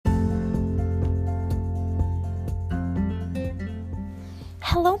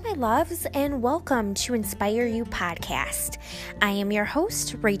Hello, my loves, and welcome to Inspire You podcast. I am your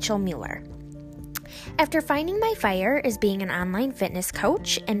host, Rachel Mueller. After finding my fire as being an online fitness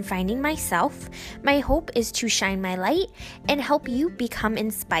coach and finding myself, my hope is to shine my light and help you become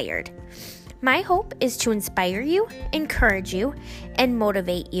inspired. My hope is to inspire you, encourage you, and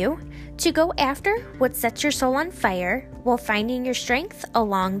motivate you to go after what sets your soul on fire while finding your strength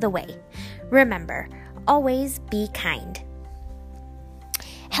along the way. Remember, always be kind.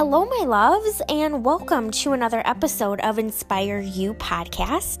 Hello, my loves, and welcome to another episode of Inspire You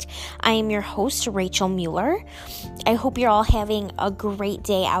podcast. I am your host, Rachel Mueller. I hope you're all having a great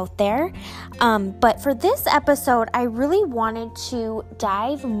day out there. But for this episode, I really wanted to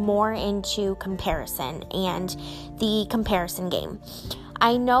dive more into comparison and the comparison game.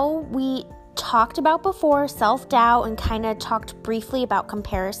 I know we talked about before self-doubt and kind of talked briefly about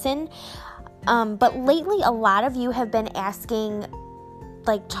comparison, but lately a lot of you have been asking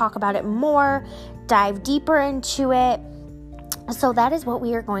talk about it more, dive deeper into it. So that is what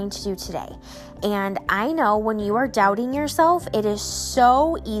we are going to do today. And I know when you are doubting yourself, it is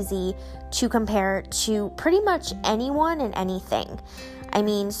so easy to compare to pretty much anyone and anything. I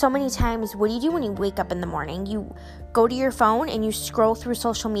mean, so many times, what do you do when you wake up in the morning? You go to your phone and you scroll through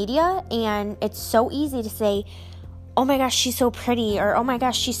social media, and it's so easy to say, oh my gosh, she's so pretty, or oh my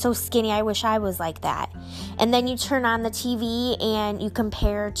gosh, she's so skinny, I wish I was like that. And then you turn on the TV and you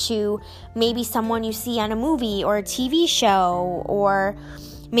compare to maybe someone you see on a movie or a TV show, or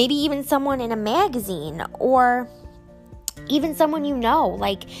maybe even someone in a magazine, or even someone you know,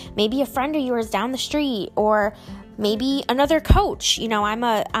 like maybe a friend of yours down the street, or maybe another coach. You know, I'm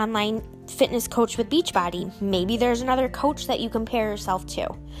an online fitness coach with Beachbody. Maybe there's another coach that you compare yourself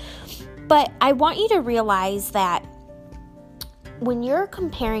to. But I want you to realize that when you're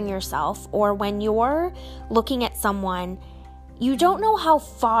comparing yourself or when you're looking at someone, you don't know how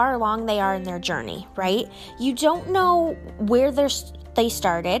far along they are in their journey, right? You don't know where they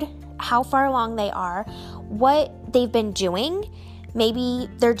started, how far along they are, what they've been doing. Maybe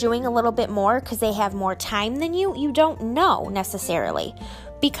they're doing a little bit more because they have more time than you. You don't know necessarily,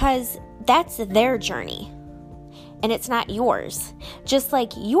 because that's their journey and it's not yours. Just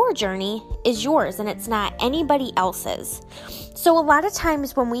like your journey is yours and it's not anybody else's. So a lot of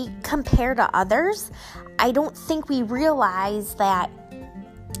times when we compare to others, I don't think we realize that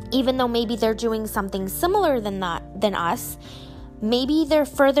even though maybe they're doing something similar than us, maybe they're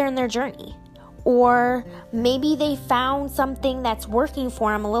further in their journey. Or maybe they found something that's working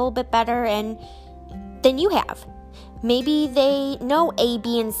for them a little bit better than you have. Maybe they know A,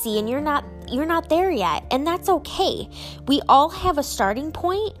 B, and C, and you're not there yet, and that's okay. We all have a starting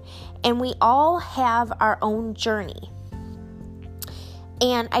point, and we all have our own journey.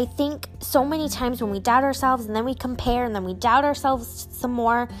 And I think so many times when we doubt ourselves, and then we compare, and then we doubt ourselves some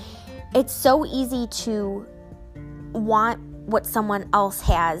more, it's so easy to want what someone else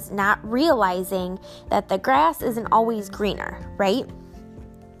has, not realizing that the grass isn't always greener, right?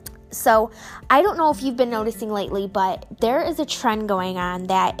 So I don't know if you've been noticing lately, but there is a trend going on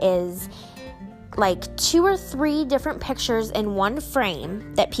that is like 2 or 3 different pictures in one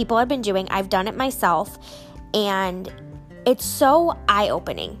frame that people have been doing. I've done it myself, and it's so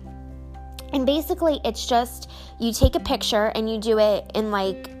eye-opening. And basically, it's just you take a picture and you do it in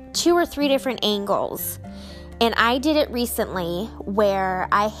like 2 or 3 different angles. And I did it recently where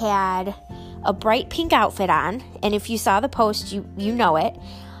I had a bright pink outfit on, and if you saw the post, you know it.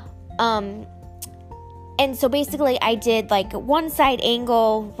 And so basically I did like one side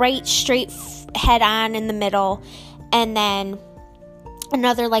angle, right straight head on in the middle, and then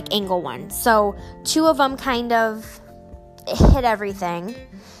another like angle one. So 2 of them kind of hit everything.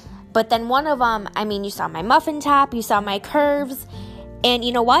 But then one of them, I mean, you saw my muffin top, you saw my curves, and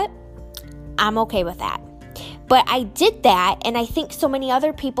you know what? I'm okay with that. But I did that, and I think so many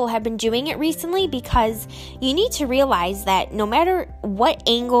other people have been doing it recently, because you need to realize that no matter what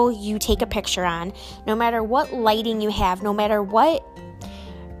angle you take a picture on, no matter what lighting you have, no matter what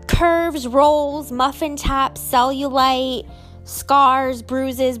curves, rolls, muffin tops, cellulite, scars,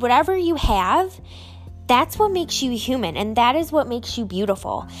 bruises, whatever you have, that's what makes you human, and that is what makes you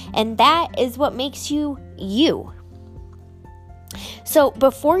beautiful, and that is what makes you you. So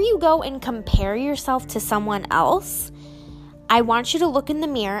before you go and compare yourself to someone else, I want you to look in the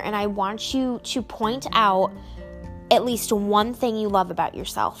mirror and I want you to point out at least one thing you love about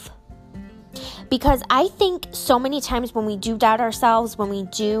yourself. Because I think so many times when we do doubt ourselves, when we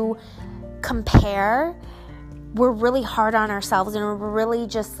do compare, we're really hard on ourselves and we're really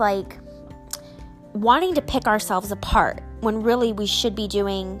just like wanting to pick ourselves apart when really we should be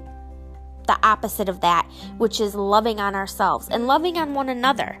doing the opposite of that, which is loving on ourselves and loving on one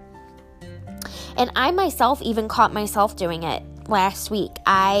another. And I myself even caught myself doing it last week.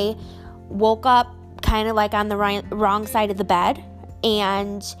 I woke up kind of like on the wrong side of the bed,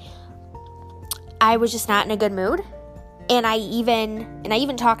 and I was just not in a good mood. And I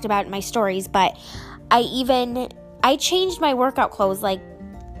even talked about it in my stories, but I changed my workout clothes I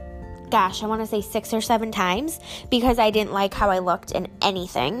want to say 6 or 7 times because I didn't like how I looked in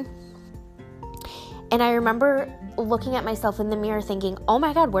anything. And I remember looking at myself in the mirror thinking, oh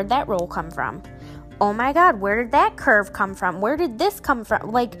my God, where'd that roll come from? Oh my God, where did that curve come from? Where did this come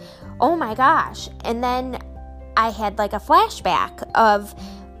from? Oh my gosh. And then I had a flashback of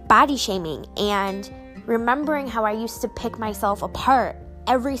body shaming and remembering how I used to pick myself apart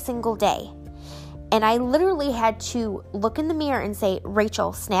every single day. And I literally had to look in the mirror and say,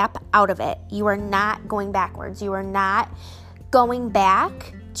 Rachel, snap out of it. You are not going backwards. You are not going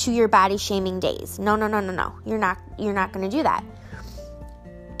back to your body shaming days. No. You're not going to do that.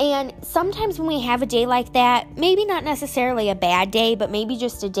 And sometimes when we have a day like that, maybe not necessarily a bad day, but maybe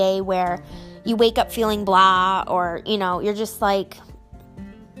just a day where you wake up feeling blah, or, you're just I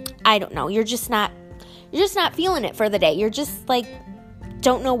don't know, you're just not feeling it for the day. You're just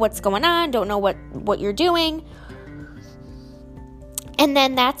don't know what's going on, don't know what you're doing. And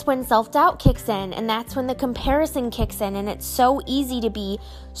then that's when self-doubt kicks in, and that's when the comparison kicks in, and it's so easy to be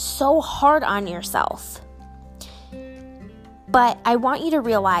so hard on yourself. But I want you to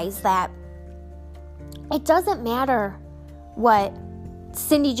realize that it doesn't matter what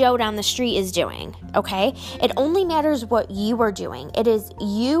Cindy Joe down the street is doing, okay? It only matters what you are doing. It is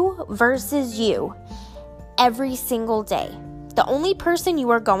you versus you every single day. The only person you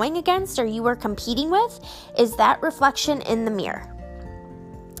are going against or you are competing with is that reflection in the mirror.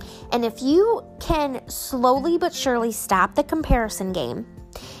 And if you can slowly but surely stop the comparison game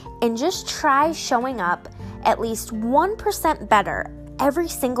and just try showing up at least 1% better every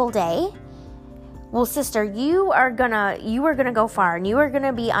single day, well, sister, you are gonna go far, and you are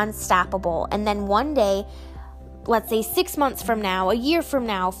gonna be unstoppable. And then one day, let's say 6 months from now, a year from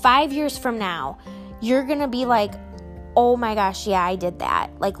now, 5 years from now, you're gonna be like, oh my gosh, yeah, I did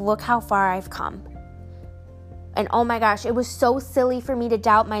that. Look how far I've come. And oh my gosh, it was so silly for me to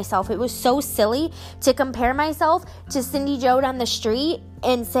doubt myself. It was so silly to compare myself to Cindy Joe down the street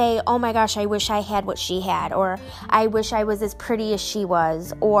and say, oh my gosh, I wish I had what she had, or I wish I was as pretty as she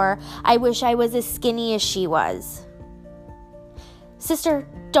was, or I wish I was as skinny as she was. Sister,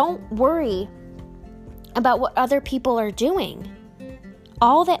 don't worry about what other people are doing.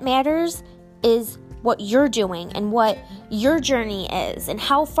 All that matters is what you're doing and what your journey is and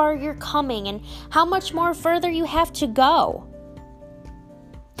how far you're coming and how much more further you have to go.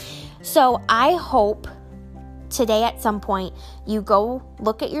 So I hope today at some point you go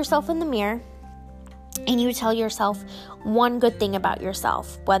look at yourself in the mirror and you tell yourself one good thing about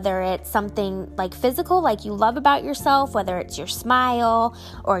yourself, whether it's something physical, you love about yourself, whether it's your smile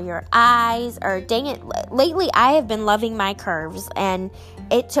or your eyes, or dang it, lately I have been loving my curves, and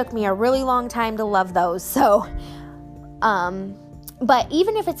it took me a really long time to love those. So, but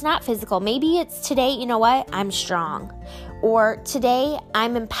even if it's not physical, maybe it's today, you know what, I'm strong, or today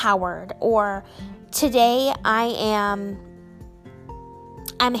I'm empowered, or today I'm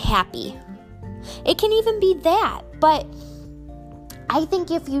happy. It can even be that, but I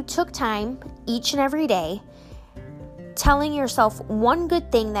think if you took time each and every day telling yourself one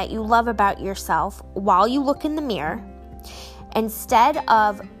good thing that you love about yourself while you look in the mirror, instead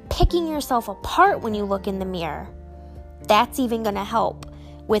of picking yourself apart when you look in the mirror, that's even going to help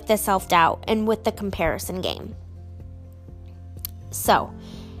with the self-doubt and with the comparison game. So,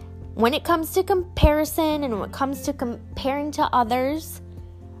 when it comes to comparison and when it comes to comparing to others,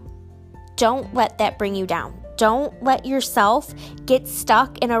 don't let that bring you down. Don't let yourself get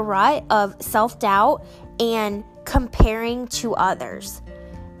stuck in a rut of self-doubt and comparing to others,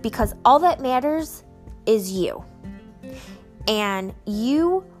 because all that matters is you. And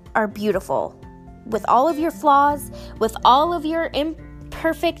you are beautiful with all of your flaws, with all of your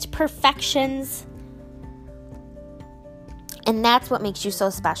imperfect perfections. And that's what makes you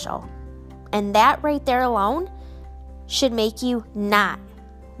so special. And that right there alone should make you not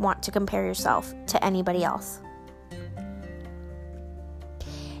want to compare yourself to anybody else.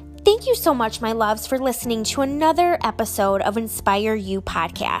 Thank you so much, my loves, for listening to another episode of Inspire You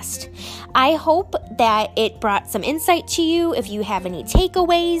podcast. I hope that it brought some insight to you. If you have any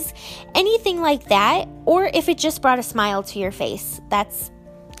takeaways, anything like that, or if it just brought a smile to your face, that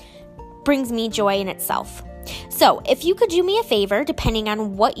brings me joy in itself. So if you could do me a favor, depending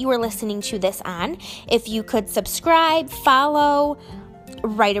on what you are listening to this on, if you could subscribe, follow,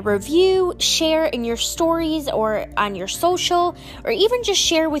 write a review, share in your stories or on your social, or even just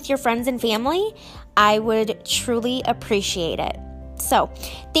share with your friends and family, I would truly appreciate it. So,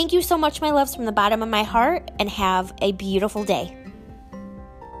 thank you so much, my loves, from the bottom of my heart, and have a beautiful day.